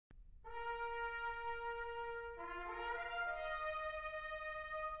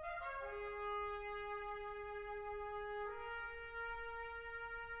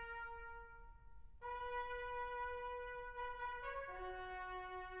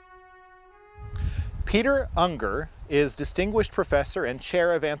Peter Ungar is Distinguished Professor and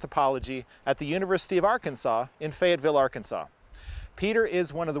Chair of Anthropology at the University of Arkansas in Fayetteville, Arkansas. Peter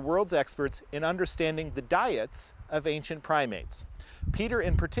is one of the world's experts in understanding the diets of ancient primates. Peter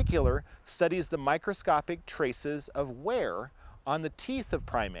in particular studies the microscopic traces of wear on the teeth of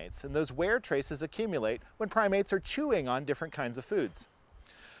primates, and those wear traces accumulate when primates are chewing on different kinds of foods.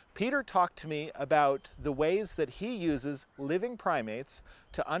 Peter talked to me about the ways that he uses living primates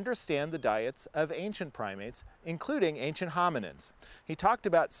to understand the diets of ancient primates, including ancient hominins. He talked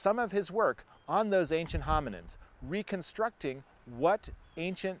about some of his work on those ancient hominins, reconstructing what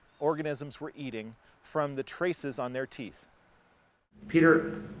ancient organisms were eating from the traces on their teeth.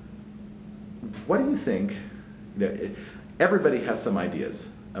 Peter, what do you think? Everybody has some ideas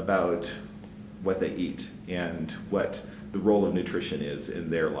about what they eat and what the role of nutrition is in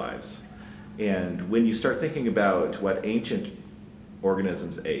their lives. And when you start thinking about what ancient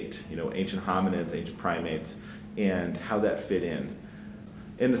organisms ate, ancient hominids, ancient primates, and how that fit in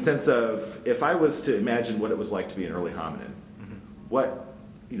the sense of, if I was to imagine what it was like to be an early hominin, what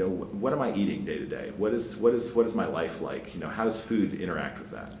am I eating day to day? What is my life like? How does food interact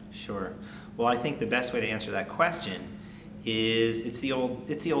with that? Sure. Well, I think the best way to answer that question is it's the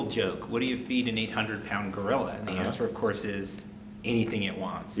old joke. What do you feed an 800-pound gorilla? And the answer, of course, is anything it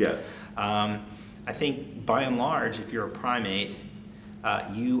wants. Yeah. I think by and large, if you're a primate,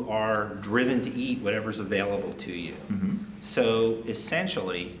 you are driven to eat whatever's available to you. Mm-hmm. So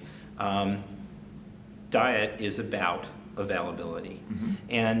essentially, diet is about availability. Mm-hmm.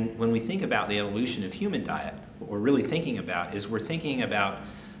 And when we think about the evolution of human diet, what we're really thinking about is we're thinking about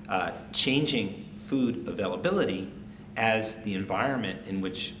changing food availability as the environment in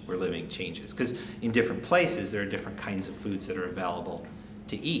which we're living changes. Because in different places, there are different kinds of foods that are available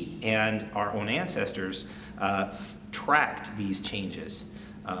to eat. And our own ancestors tracked these changes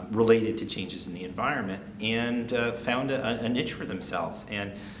related to changes in the environment and found a niche for themselves.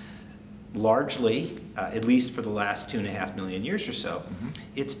 And largely, at least for the last 2.5 million years or so,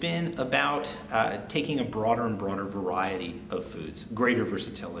 it's been about taking a broader and broader variety of foods, greater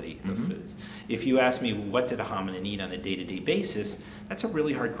versatility of foods. If you ask me, what did a hominin eat on a day-to-day basis, that's a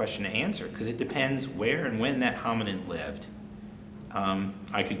really hard question to answer, because it depends where and when that hominin lived.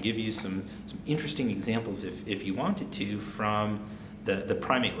 I could give you some interesting examples, if you wanted to, from the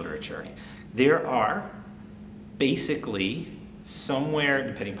primate literature. There are basically somewhere,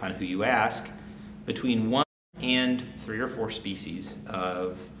 depending upon who you ask, between 1 and 3 or 4 species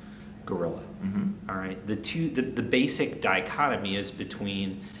of gorilla. All right. The basic dichotomy is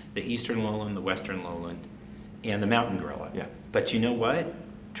between the eastern lowland, the western lowland, and the mountain gorilla. Yeah. But you know what?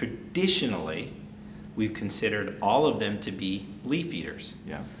 Traditionally, we've considered all of them to be leaf eaters.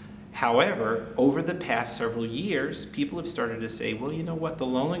 Yeah. However, over the past several years, people have started to say, well, you know what? The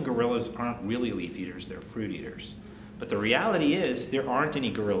lowland gorillas aren't really leaf eaters, they're fruit eaters. But the reality is there aren't any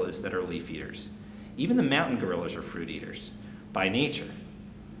gorillas that are leaf eaters. Even the mountain gorillas are fruit eaters by nature.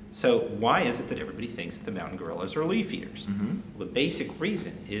 So why is it that everybody thinks that the mountain gorillas are leaf eaters? Well, the basic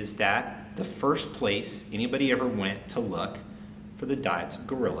reason is that the first place anybody ever went to look for the diets of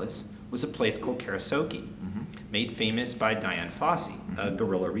gorillas was a place called Karasoke, made famous by Dian Fossey, a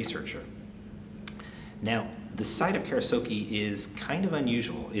gorilla researcher. Now, the site of Karasoke is kind of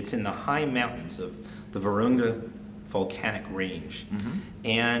unusual. It's in the high mountains of the Virunga volcanic range.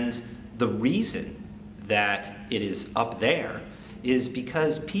 And the reason that it is up there is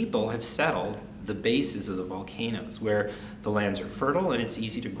because people have settled the bases of the volcanoes where the lands are fertile and it's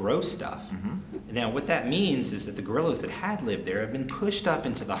easy to grow stuff. Now what that means is that the gorillas that had lived there have been pushed up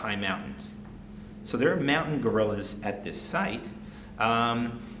into the high mountains. So there are mountain gorillas at this site,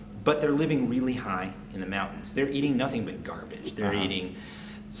 but they're living really high in the mountains. They're eating nothing but garbage. They're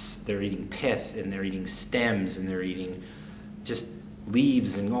eating pith, and they're eating stems, and they're eating just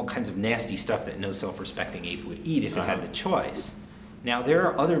leaves and all kinds of nasty stuff that no self-respecting ape would eat if it had the choice. Now, there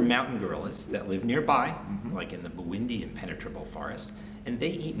are other mountain gorillas that live nearby, like in the Bwindi impenetrable forest, and they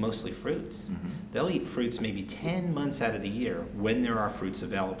eat mostly fruits. They'll eat fruits maybe 10 months out of the year when there are fruits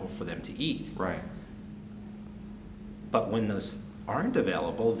available for them to eat. Right. But when those aren't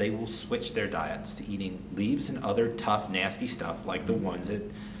available, they will switch their diets to eating leaves and other tough, nasty stuff like the ones that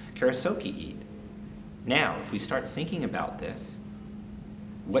Karasoke eat. Now, if we start thinking about this,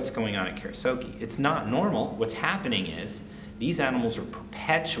 what's going on at Karasoke? It's not normal. What's happening is these animals are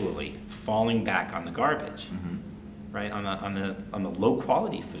perpetually falling back on the garbage, right? On the low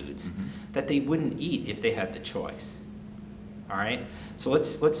quality foods that they wouldn't eat if they had the choice. All right? So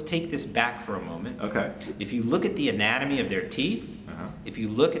let's take this back for a moment. Okay. If you look at the anatomy of their teeth, Uh-huh. if you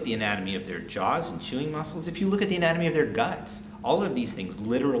look at the anatomy of their jaws and chewing muscles, if you look at the anatomy of their guts, all of these things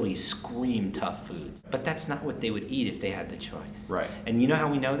literally scream tough foods. But that's not what they would eat if they had the choice. Right. And you know how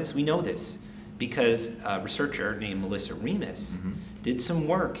we know this? We know this because a researcher named Melissa Remus did some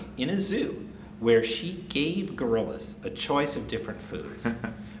work in a zoo where she gave gorillas a choice of different foods,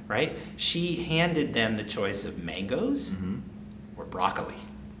 right? She handed them the choice of mangoes or broccoli,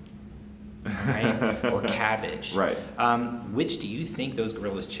 right? Or cabbage. Right. Which do you think those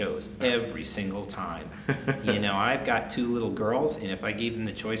gorillas chose every single time? You know, I've got 2 little girls, and if I gave them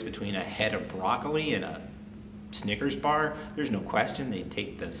the choice between a head of broccoli and a Snickers bar, there's no question they'd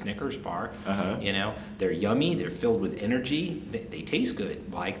take the Snickers bar. You know, they're yummy, they're filled with energy, they taste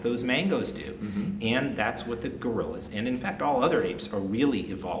good, like those mangoes do. And that's what the gorillas, and in fact all other apes, are really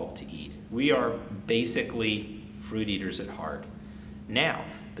evolved to eat. We are basically fruit eaters at heart. Now,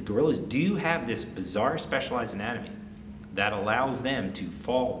 the gorillas do have this bizarre specialized anatomy that allows them to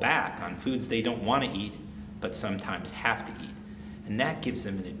fall back on foods they don't want to eat, but sometimes have to eat. And that gives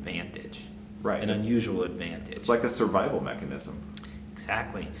them an advantage. Right. An unusual advantage. It's like a survival mechanism.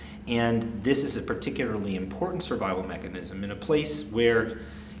 Exactly. And this is a particularly important survival mechanism in a place where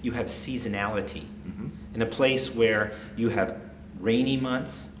you have seasonality, in a place where you have rainy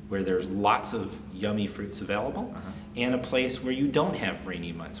months, where there's lots of yummy fruits available, and a place where you don't have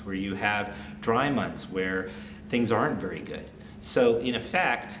rainy months, where you have dry months, where things aren't very good. So in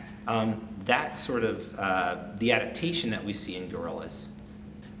effect, that's sort of the adaptation that we see in gorillas.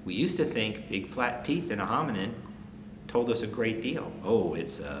 We used to think big flat teeth in a hominin told us a great deal. Oh,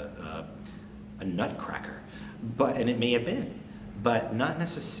 it's a nutcracker. And it may have been, but not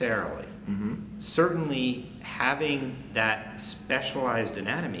necessarily. Certainly having that specialized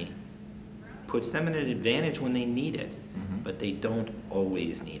anatomy puts them at an advantage when they need it, but they don't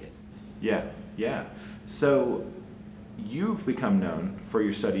always need it. Yeah, yeah. So you've become known for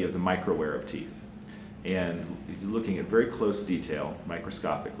your study of the microwear of teeth, and looking at very close detail,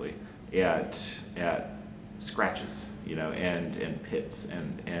 microscopically, at scratches, you know, and pits,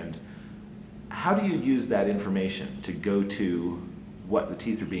 and how do you use that information to go to what the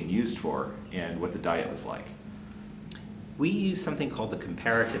teeth are being used for and what the diet was like? We use something called the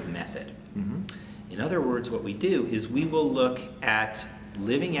comparative method. In other words, what we do is we will look at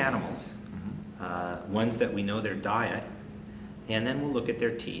living animals, ones that we know their diet, and then we'll look at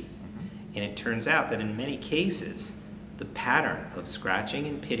their teeth. And it turns out that in many cases, the pattern of scratching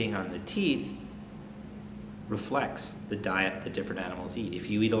and pitting on the teeth reflects the diet that different animals eat. If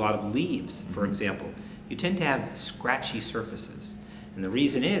you eat a lot of leaves, for example, you tend to have scratchy surfaces. And the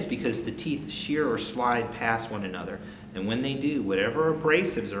reason is because the teeth shear or slide past one another. And when they do, whatever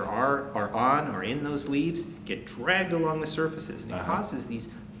abrasives are on or in those leaves get dragged along the surfaces, and it causes these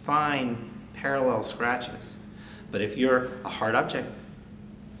fine parallel scratches. But if you're a hard object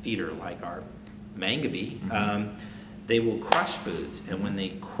feeder like our mangabey, they will crush foods, and when they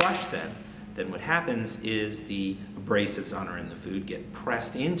crush them, then what happens is the abrasives on or in the food get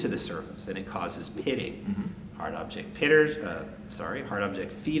pressed into the surface, and it causes pitting. Hard object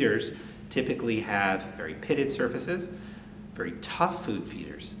feeders typically have very pitted surfaces. Very tough food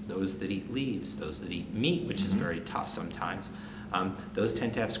feeders, those that eat leaves, those that eat meat, which is very tough sometimes, those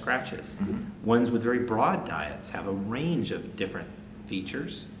tend to have scratches. Ones with very broad diets have a range of different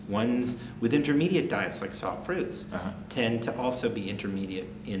features. Ones with intermediate diets, like soft fruits, tend to also be intermediate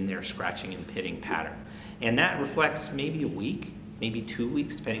in their scratching and pitting pattern. And that reflects maybe a week, maybe 2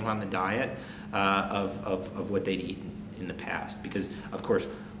 weeks, depending on the diet of what they'd eaten in the past. Because, of course,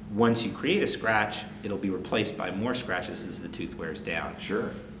 once you create a scratch, it'll be replaced by more scratches as the tooth wears down.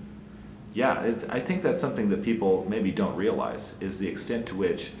 Sure. Yeah, I think that's something that people maybe don't realize, is the extent to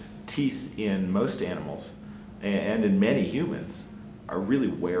which teeth in most animals and in many humans are really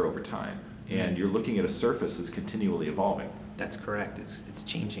wear over time. And you're looking at a surface that's continually evolving. That's correct. It's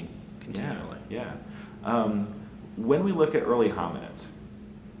changing continually. Yeah. When we look at early hominids,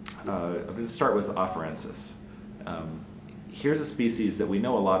 I'm going to start with Afarensis. Here's a species that we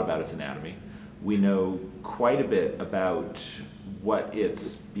know a lot about its anatomy. We know quite a bit about what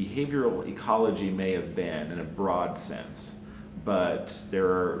its behavioral ecology may have been in a broad sense, but there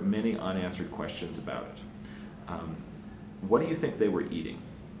are many unanswered questions about it. What do you think they were eating?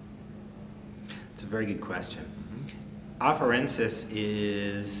 It's a very good question. Afarensis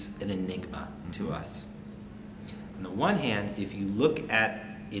is an enigma to us. On the one hand, if you look at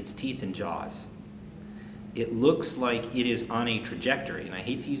its teeth and jaws, it looks like it is on a trajectory. And I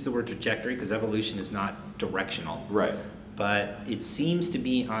hate to use the word trajectory because evolution is not directional. Right. But it seems to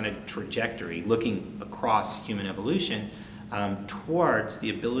be on a trajectory, looking across human evolution, towards the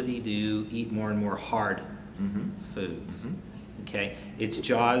ability to eat more and more hard foods. Okay, its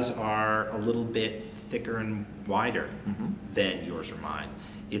jaws are a little bit thicker and wider than yours or mine.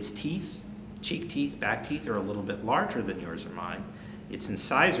 Its teeth, cheek teeth, back teeth, are a little bit larger than yours or mine. Its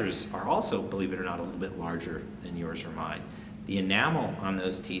incisors are also, believe it or not, a little bit larger than yours or mine. The enamel on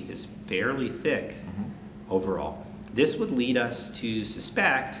those teeth is fairly thick overall. This would lead us to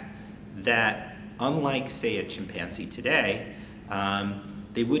suspect that, unlike, say, a chimpanzee today,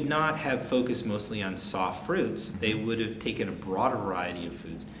 they would not have focused mostly on soft fruits. They would have taken a broader variety of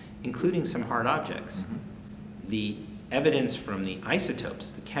foods, including some hard objects. The evidence from the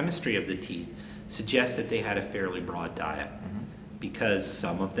isotopes, the chemistry of the teeth, suggests that they had a fairly broad diet, because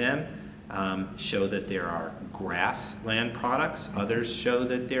some of them show that there are grassland products, others show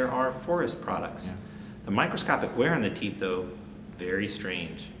that there are forest products. The microscopic wear on the teeth, though, very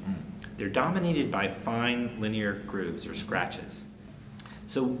strange. They're dominated by fine linear grooves or scratches.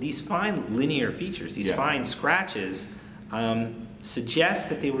 So these fine linear features, these fine scratches, suggest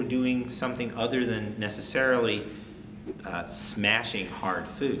that they were doing something other than necessarily smashing hard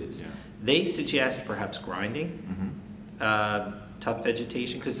foods. They suggest perhaps grinding, tough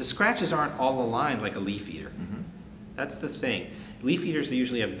vegetation, because the scratches aren't all aligned like a leaf eater. That's the thing. Leaf eaters, they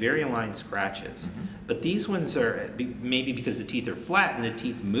usually have very aligned scratches, but these ones are, maybe because the teeth are flat and the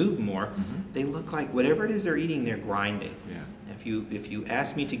teeth move more, they look like whatever it is they're eating, they're grinding. If you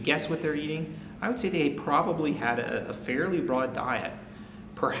ask me to guess what they're eating, I would say they probably had a fairly broad diet,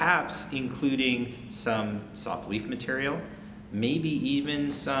 perhaps including some soft leaf material, maybe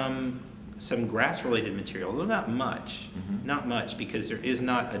even some grass-related material, although not much, not much, because there is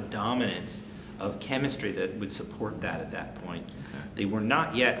not a dominance of chemistry that would support that at that point. They were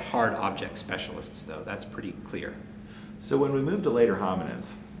not yet hard object specialists, though. That's pretty clear. So when we move to later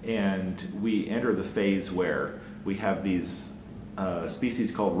hominins and we enter the phase where we have these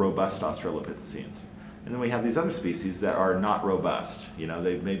species called robust Australopithecines, and then we have these other species that are not robust. You know,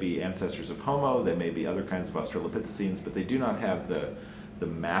 they may be ancestors of Homo, they may be other kinds of Australopithecines, but they do not have the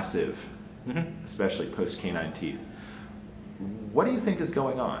massive, especially post-canine teeth. What do you think is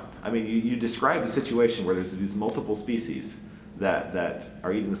going on? I mean, you describe the situation where there's these multiple species that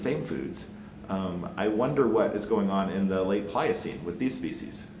are eating the same foods. I wonder what is going on in the late Pliocene with these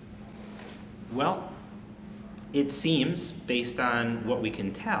species. Well, it seems, based on what we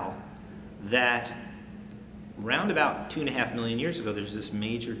can tell, that around about 2.5 million years ago, there's this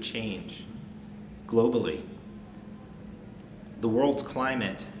major change globally. The world's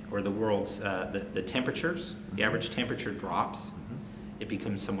climate, or the world's, the temperatures, the average temperature drops. It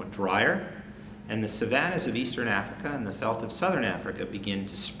becomes somewhat drier, and the savannas of eastern Africa and the veldt of southern Africa begin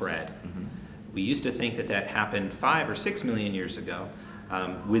to spread. We used to think that that happened 5 or 6 million years ago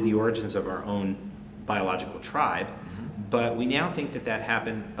with the origins of our own biological tribe, but we now think that that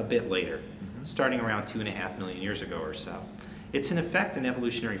happened a bit later, starting around 2.5 million years ago or so. It's in effect an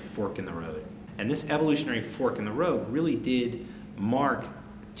evolutionary fork in the road, and this evolutionary fork in the road really did mark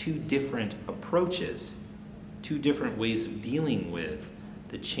two different approaches, two different ways of dealing with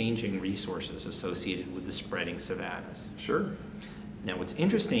the changing resources associated with the spreading savannas. Sure. Now what's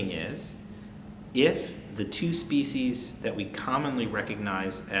interesting is, if the two species that we commonly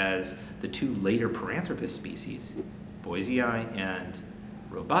recognize as the two later Paranthropus species, Boisei and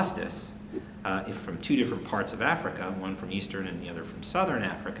Robustus, if from two different parts of Africa, one from eastern and the other from southern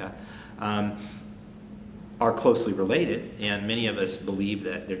Africa, are closely related, and many of us believe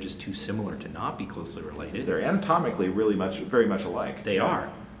that they're just too similar to not be closely related. They're anatomically really very much alike. They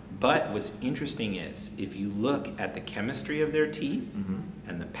are. But what's interesting is, if you look at the chemistry of their teeth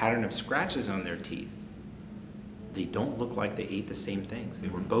and the pattern of scratches on their teeth, they don't look like they ate the same things. They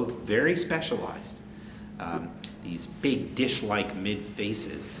were both very specialized. These big dish-like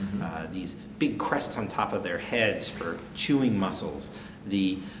mid-faces, these big crests on top of their heads for chewing muscles,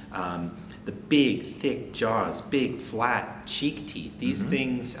 the big, thick jaws, big, flat cheek teeth. These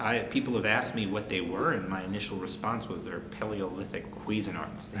things, people have asked me what they were, and my initial response was they're Paleolithic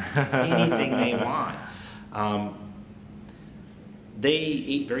Cuisinarts. Anything they want. They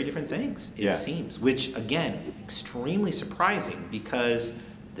ate very different things, it seems, which, again, extremely surprising, because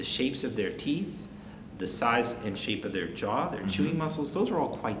the shapes of their teeth, the size and shape of their jaw, their chewing muscles, those are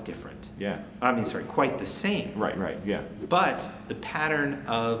all quite different. I mean, sorry, quite the same. Right, yeah. But the pattern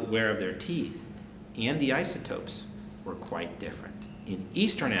of wear of their teeth and the isotopes were quite different. In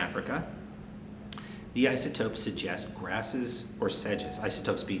eastern Africa, the isotopes suggest grasses or sedges,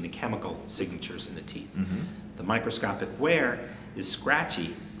 isotopes being the chemical signatures in the teeth. The microscopic wear is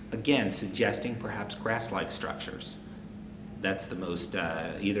scratchy, again suggesting perhaps grass-like structures. That's the most,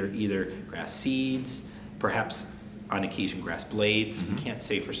 either grass seeds, perhaps on occasion grass blades. We can't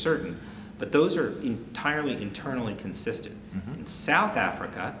say for certain, but those are entirely internally consistent. In South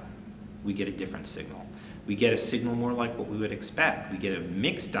Africa, we get a different signal. We get a signal more like what we would expect. We get a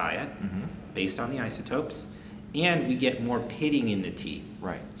mixed diet based on the isotopes, and we get more pitting in the teeth,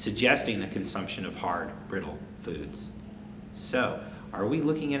 suggesting the consumption of hard, brittle foods. So, are we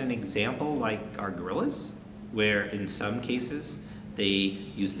looking at an example like our gorillas, where in some cases they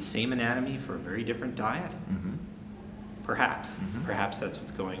use the same anatomy for a very different diet? Perhaps. Perhaps that's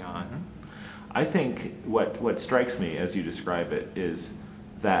what's going on. I think what strikes me as you describe it is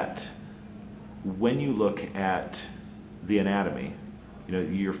that when you look at the anatomy, you know,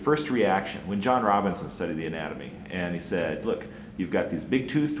 your first reaction, when John Robinson studied the anatomy, and he said, look, you've got these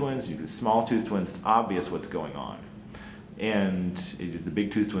big-toothed ones, you've got small-toothed ones, it's obvious what's going on. And the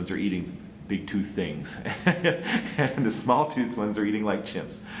big-toothed ones are eating big-toothed things, and the small-toothed ones are eating like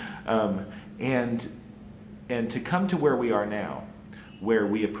chimps. And to come to where we are now, where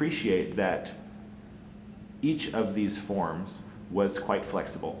we appreciate that each of these forms was quite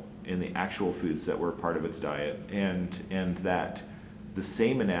flexible in the actual foods that were part of its diet, and that the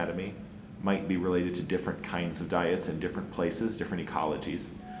same anatomy might be related to different kinds of diets in different places, different ecologies.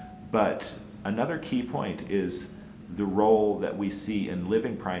 But another key point is the role that we see in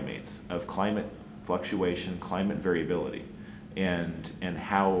living primates of climate fluctuation, climate variability, and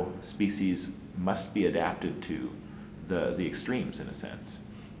how species must be adapted to the extremes, in a sense.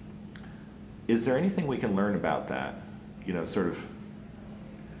 Is there anything we can learn about that, you know, sort of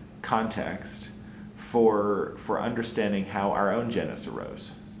context for understanding how our own genus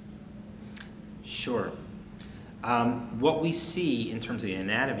arose? Sure. What we see in terms of the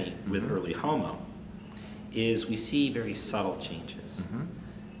anatomy with early Homo is we see very subtle changes.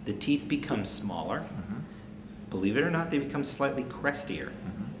 The teeth become smaller. Believe it or not, they become slightly crestier.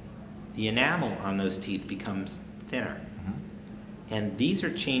 The enamel on those teeth becomes thinner. And these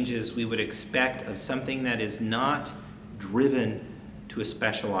are changes we would expect of something that is not driven to a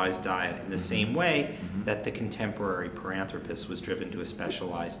specialized diet in the same way that the contemporary Paranthropus was driven to a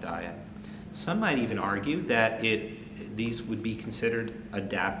specialized diet. Some might even argue that these would be considered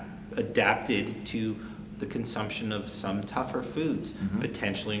adapted to the consumption of some tougher foods,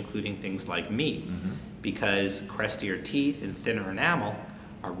 potentially including things like meat, because crestier teeth and thinner enamel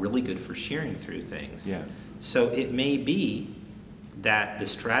are really good for shearing through things. So it may be that the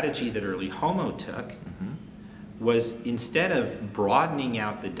strategy that early Homo took was, instead of broadening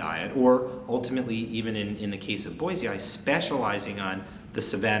out the diet, or ultimately, even in the case of Boise, specializing on the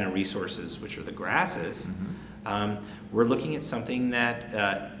savanna resources, which are the grasses, we're looking at something that,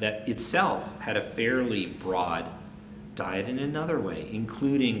 that itself had a fairly broad diet in another way,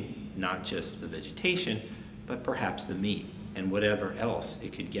 including not just the vegetation, but perhaps the meat and whatever else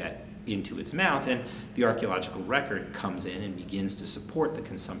it could get into its mouth. And the archaeological record comes in and begins to support the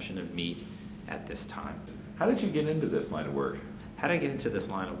consumption of meat at this time. How did you get into this line of work? How did I get into this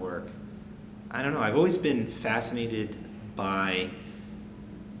line of work? I don't know. I've always been fascinated by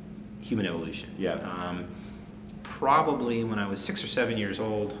human evolution. Probably when I was 6 or 7 years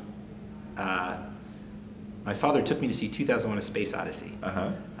old, my father took me to see 2001: A Space Odyssey.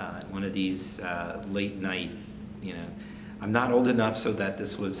 One of these late night, you know, I'm not old enough so that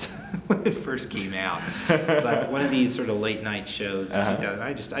this was when it first came out, but one of these sort of late night shows in 2000.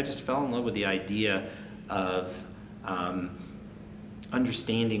 I just fell in love with the idea of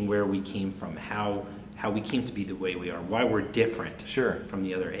understanding where we came from, how we came to be the way we are, why we're different from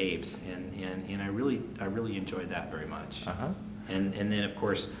the other apes, and I really enjoyed that very much. And then of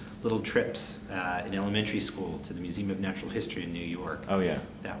course little trips in elementary school to the Museum of Natural History in New York.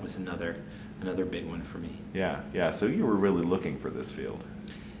 That was another big one for me. So you were really looking for this field.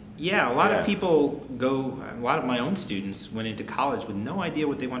 A lot of people a lot of my own students went into college with no idea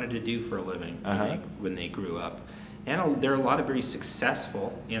what they wanted to do for a living when they grew up. And there are a lot of very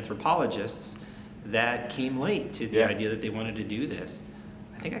successful anthropologists that came late to the idea that they wanted to do this.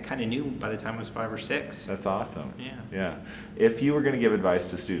 I think I kind of knew by the time I was 5 or 6. That's awesome. If you were going to give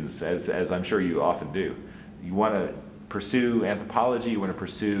advice to students, as I'm sure you often do, you want to pursue anthropology, you want to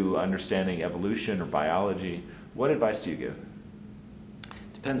pursue understanding evolution or biology, what advice do you give?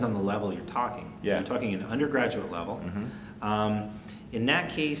 Depends on the level you're talking. You're talking an undergraduate level. In that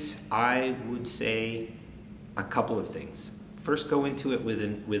case, I would say a couple of things. First, go into it with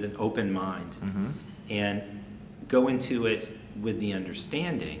an open mind, and go into it with the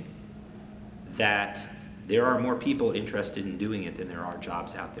understanding that there are more people interested in doing it than there are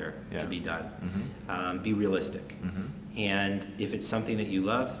jobs out there to be done. Be realistic. And if it's something that you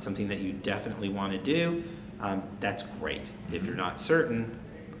love, something that you definitely want to do, that's great. If you're not certain,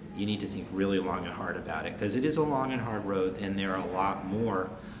 you need to think really long and hard about it, because it is a long and hard road, and there are a lot more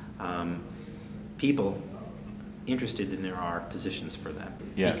people interested than there are positions for them.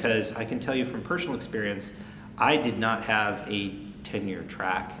 Yeah. Because I can tell you from personal experience, I did not have a tenure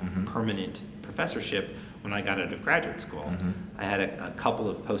track, permanent professorship when I got out of graduate school. I had a couple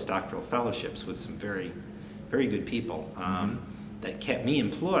of postdoctoral fellowships with some very, very good people that kept me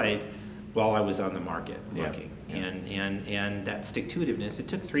employed while I was on the market looking. And that stick-to-itiveness, it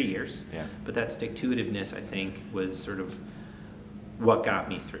took 3 years, but that stick-to-itiveness, I think, was sort of what got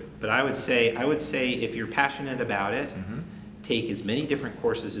me through. But I would say if you're passionate about it, take as many different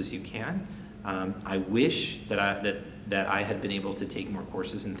courses as you can. I wish that I had been able to take more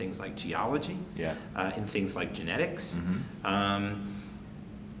courses in things like geology, in things like genetics.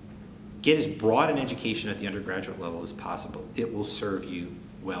 Get as broad an education at the undergraduate level as possible. It will serve you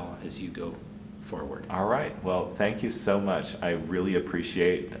well as you go forward. All right. Well, thank you so much. I really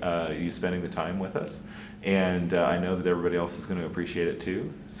appreciate you spending the time with us. And I know that everybody else is going to appreciate it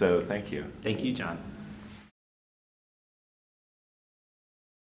too. So thank you. Thank you, John.